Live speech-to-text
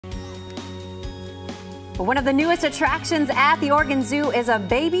One of the newest attractions at the Oregon Zoo is a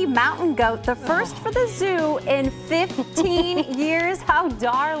baby mountain goat, the first for the zoo in 15 years. How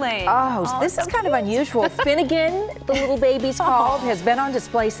darling. Oh, this is kind of unusual. Finnegan, the little baby's called, has been on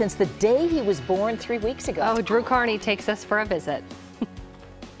display since the day he was born 3 weeks ago. Oh, Drew Carney takes us for a visit.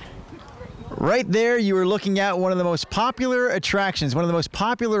 Right there, you are looking at one of the most popular attractions, one of the most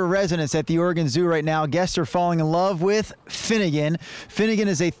popular residents at the Oregon Zoo right now. Guests are falling in love with Finnegan. Finnegan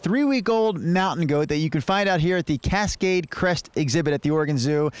is a 3-week-old mountain goat that you can find out here at the Cascade Crest exhibit at the Oregon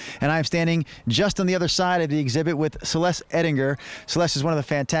Zoo. And I'm standing just on the other side of the exhibit with Celeste Ettinger. Celeste is one of the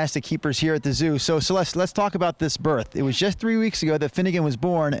fantastic keepers here at the zoo. So Celeste, let's talk about this birth. It was just 3 weeks ago that Finnegan was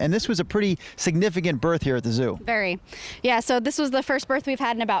born, and this was a pretty significant birth here at the zoo. Very. Yeah, so this was the first birth we've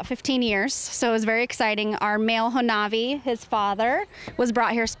had in about 15 years. So it was very exciting. Our male Honavi, his father, was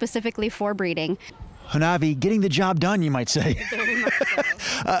brought here specifically for breeding. Honavi getting the job done, you might say. Very much so.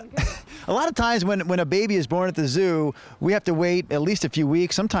 A lot of times when a baby is born at the zoo, we have to wait at least a few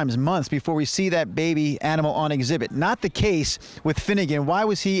weeks, sometimes months, before we see that baby animal on exhibit. Not the case with Finnegan. Why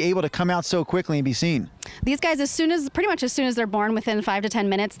was he able to come out so quickly and be seen? These guys, pretty much as soon as they're born, within 5 to 10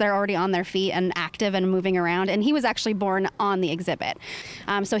 minutes, they're already on their feet and active and moving around. And he was actually born on the exhibit.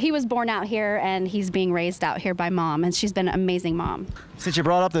 So he was born out here, and he's being raised out here by mom, and she's been an amazing mom. Since you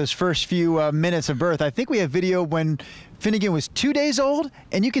brought up those first few minutes of birth, I think we have video when Finnegan was 2 days old,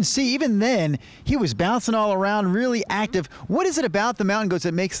 and you can see even then he was bouncing all around, really active. What is it about the mountain goats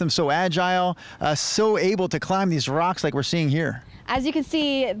that makes them so agile, so able to climb these rocks like we're seeing here? As you can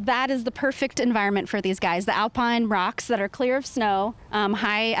see, that is the perfect environment for these guys. The alpine rocks that are clear of snow,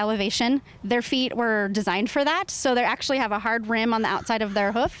 high elevation, their feet were designed for that. So they actually have a hard rim on the outside of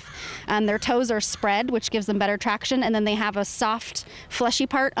their hoof, and their toes are spread, which gives them better traction. And then they have a soft, fleshy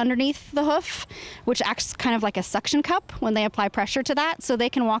part underneath the hoof, which acts kind of like a suction cup when they apply pressure to that. So they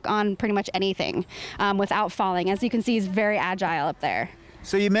can walk on pretty much anything without falling. As you can see, he's very agile up there.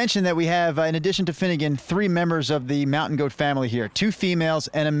 So you mentioned that we have, in addition to Finnegan, 3 members of the mountain goat family here, 2 females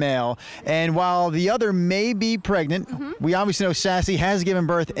and a male. And while the other may be pregnant, we obviously know Sassy has given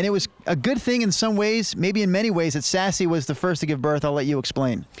birth, and it was a good thing in some ways, maybe in many ways, that Sassy was the first to give birth. I'll let you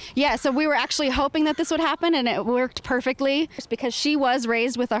explain. Yeah, so we were actually hoping that this would happen, and it worked perfectly because she was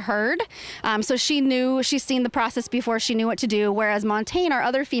raised with a herd. So she's seen the process before, she knew what to do, whereas Montaigne, our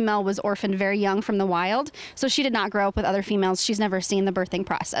other female, was orphaned very young from the wild. So she did not grow up with other females. She's never seen the birthing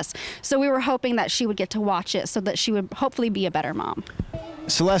process. So we were hoping that she would get to watch it so that she would hopefully be a better mom.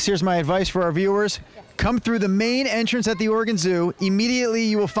 Celeste, here's my advice for our viewers. Come through the main entrance at the Oregon Zoo. Immediately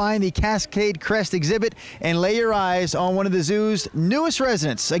you will find the Cascade Crest exhibit and lay your eyes on one of the zoo's newest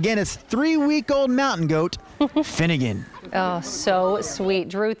residents. Again, it's 3-week-old mountain goat, Finnegan. Oh, so sweet.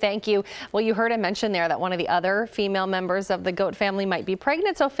 Drew, thank you. Well, you heard him mention there that one of the other female members of the goat family might be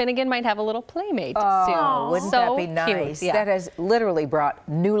pregnant, so Finnegan might have a little playmate soon. Wouldn't that be nice? Yeah. That has literally brought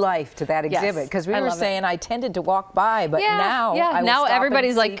new life to that exhibit, because we were saying I tended to walk by, but now I will now stop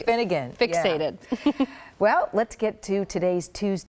everybody's and like see Finnegan. fixated. Well, let's get to today's Tuesday.